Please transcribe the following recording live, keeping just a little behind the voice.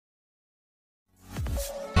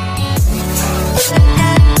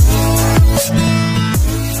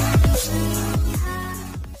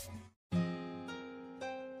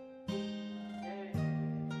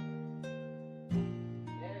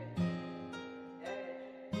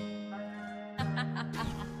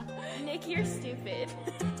Like, you're stupid.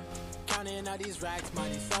 Counting all these racks,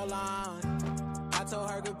 money so long. I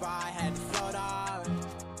told her goodbye, had to float off.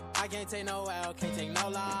 I can't take no L, can't take no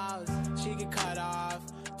loss. She get cut off,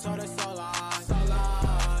 told her so long, so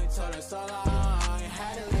long, told her so long.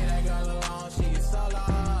 Had to leave that girl alone, she get so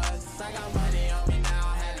lost. I got money on me now,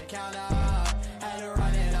 had to count up. Had to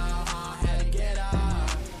run it up, had to get up.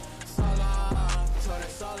 So long, told her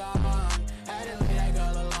so long. Had to leave that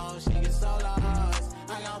girl alone, she get so lost.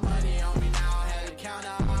 I got money on me now, had to count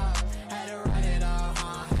up. Had to run it up,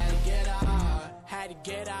 had to get up. Had to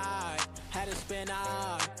get out, had to spin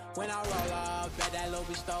out. When I roll up, bet that little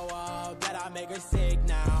bitch throw up. Bet I make her sick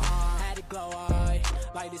now, had to glow up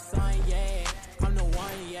like the sun, yeah. I'm the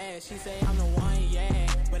one, yeah. She say I'm the one,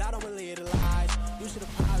 yeah. But I don't believe the lies. You should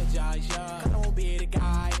apologize, yeah. I don't be the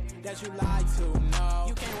guy that you lied to, no.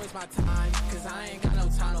 You can't waste my time, cause I ain't got no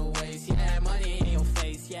time to waste. Yeah, money in your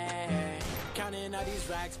face, yeah. Counting all these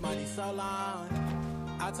racks, money so long.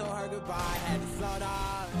 I told her goodbye, had to float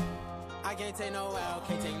off. I can't take no L,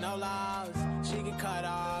 can't take no loss. She get cut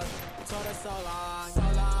off, told her so long, so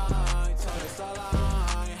long, told her so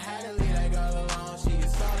long. Had to leave that girl alone, she get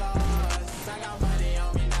so lost. I got money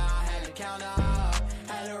on me now, had to count up.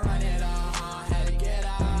 Had to run it up, had to get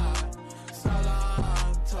up. So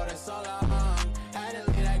long, told her so long. Had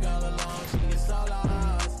to leave that girl alone, she get so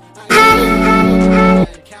lost. I got money,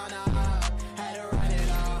 had to count up. Had to run it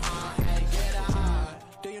up, had to get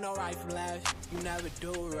up. Do you know right from left? You never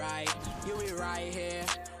do right. You be right here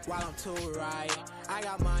while I'm too right. I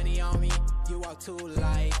got money on me, you walk too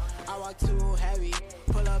light. I walk too heavy,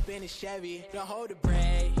 pull up in a Chevy. Don't hold the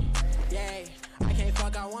brake, yeah. I can't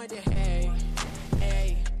fuck, I want the hey,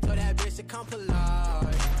 hey. Told that bitch to come pull up.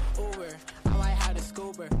 Uber, I might have the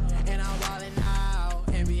scooper. And I'm ballin' out,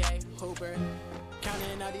 NBA hooper.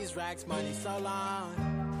 Counting all these racks, money so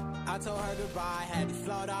long. I told her goodbye, had to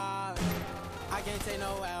float off. I can't take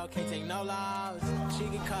no L, can't take no loss. She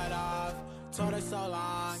get cut off, told her so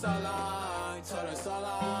long, so long, told her so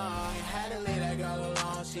long. Had to leave that girl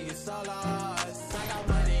alone, she get so lost. I got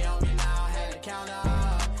money on me now, had to count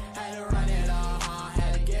up. Had to run it up,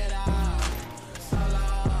 had to get up. So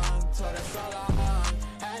long, told her so long.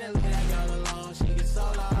 Had to leave that girl alone, she get so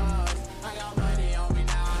lost. I got money on me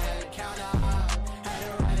now, had to count up. Had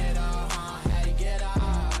to run it up, had to get up.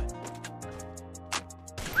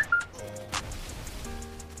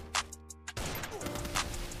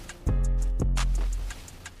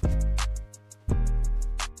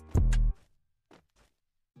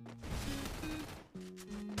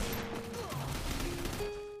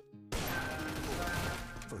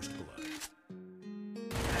 First blood.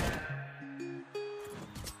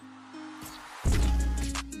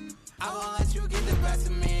 I won't let you get the best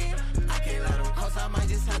of me. I can't let them close, I might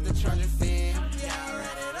just have to charge a fee. Yeah, I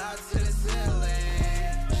ran it up to the ceiling.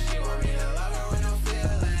 She want me to love her with no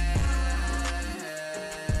feelings.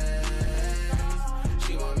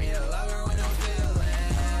 She want me to love her with no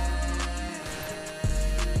feelings.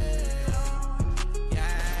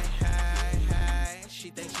 Yeah, hey, hey. She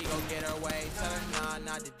thinks she gon' get her way. Tell her nah,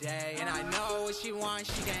 not today. And I know what she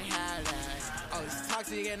wants, she can't have that. Oh, it's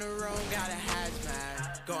toxic in the room, got a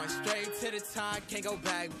hazmat. Going straight to the top, can't go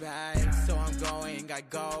back. So I'm going, I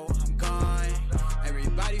go, I'm gone.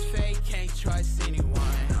 Everybody fake, can't trust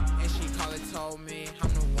anyone. And she called and told me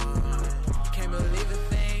I'm the one. Can't believe a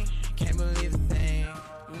thing, can't believe a thing.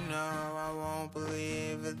 You know I won't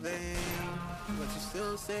believe a thing. But you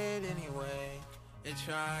still say it anyway. It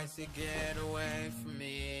tries to get away from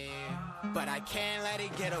me, but I can't let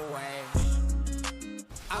it get away.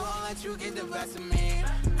 I won't let you get the best of me.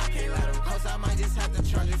 I can't let them close, I might just have to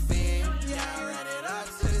charge a fee. Yeah, I ran it up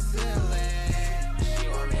to the ceiling. She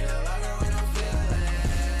want me to love her with no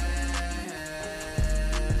feelings.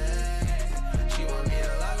 She want me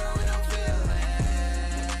to love her with no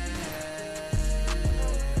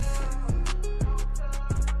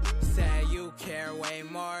feelings. Say you care way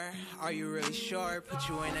more. Are you really sure? Put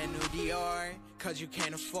you in a new Dior, cause you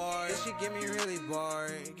can't afford. This shit get me really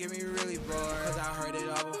bored, cause I heard it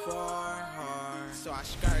all before. So I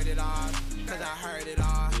skirted off, cause I heard it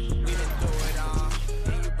all. We been through it all,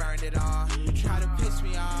 and you burned it all. You try to piss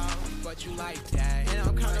me off, but you like that. And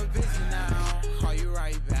I'm kinda busy now, call you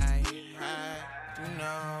right back. You know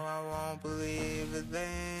I won't believe a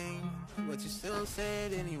thing, but you still say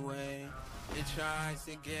it anyway. It tries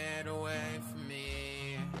to get away from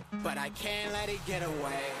me, but I can't let it get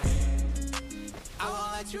away. I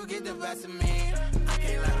won't let you get the best of me. I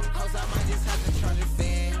can't let them close, I might just have to charge a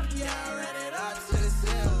fee. Yeah, I ran it up to the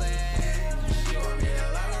ceiling. She want me to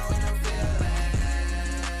love her with no feelings.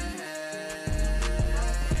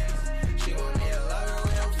 She want me to love her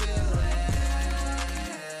with no feelings.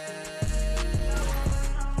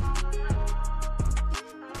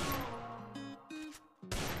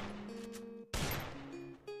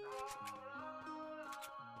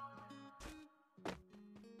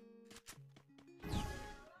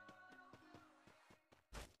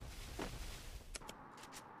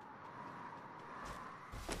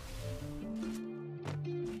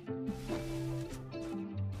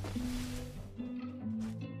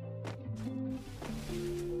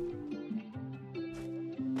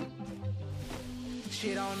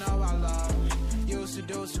 she don't know I love. Used to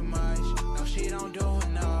do too much, no she don't do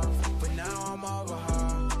enough. But now I'm over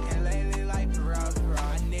her, and lately life been rough.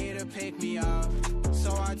 I need her pick me up,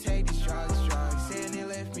 so I take these drugs, and they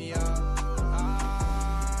lift me up.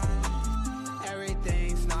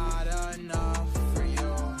 Everything's not enough for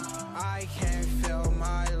you. I can't feel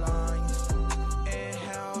my lungs.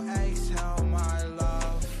 Inhale, exhale my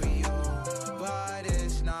love for you, but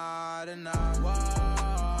it's not enough.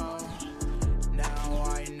 Whoa, now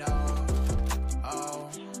I know. Oh,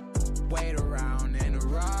 wait around in a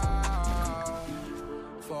row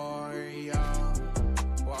for you.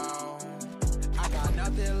 Whoa, I got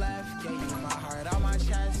nothing left. Gave you my heart on my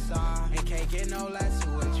chest. And can't get no less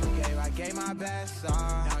of what you gave. I gave my best.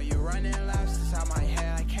 Now you're running laps inside my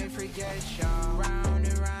head. I can't forget you. Round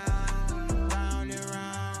and round, round and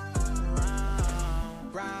round,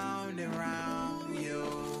 round and round you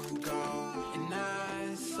go. And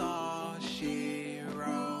that's all she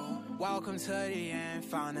wrote. Welcome to the end,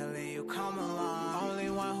 finally you come along. Only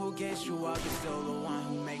one who gets you up is still the one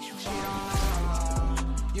who makes you fall.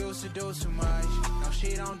 Used to do too much, no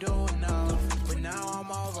she don't do enough. But now I'm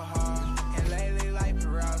over her, and lately life been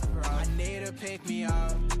rough. I need her pick me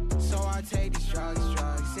up, so I take these drugs,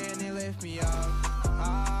 and they lift me up.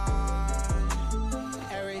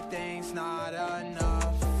 Everything's not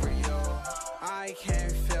enough for you. I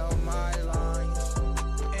can't feel my lungs.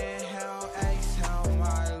 Inhale, exhale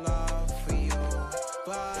my love for you,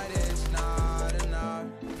 but it's not enough.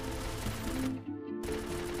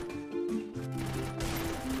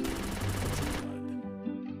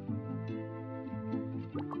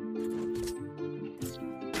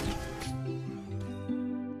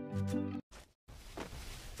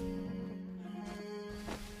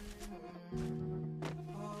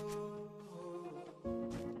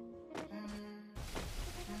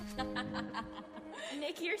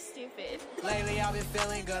 Nick, you're stupid. Lately I've been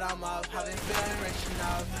feeling good, I'm up. I've been feeling rich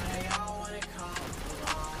enough. They all wanna come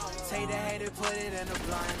along. Take the hate and put it in the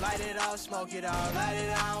blunt. Light it up, smoke it up, let it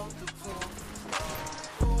out.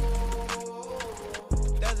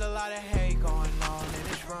 There's a lot of hate going on in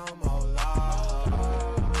this room, oh Lord.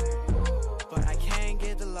 But I can't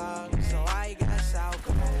get the love, so I guess I'll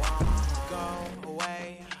go on. Go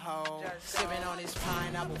away, ho. Sipping on this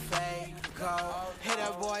pineapple fake. Go hit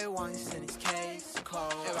a boy once in his case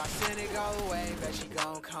closed. If I send it go away, bet she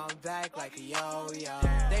gon' come back like a yo-yo.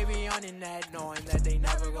 They be on the net knowing that they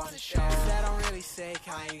never gonna show. Said I'm really sick,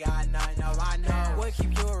 I ain't got nothing of I know. Would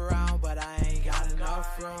keep you around, but I ain't got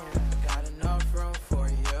enough room. Got enough room for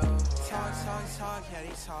you. Talk, talk, talk, yeah,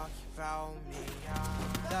 they talk about me.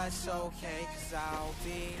 That's okay, cause I'll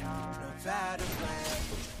be in a better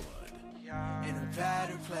place. In a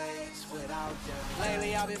better place without them.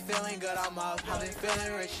 Lately I've been feeling good, I'm up. I've been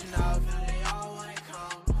feeling rich enough. They all wanna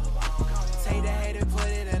come along. Take the hate and put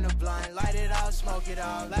it in the blunt. Light it up, smoke it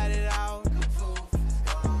up, let it out. The proof is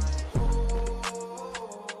gone.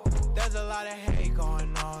 There's a lot of hate.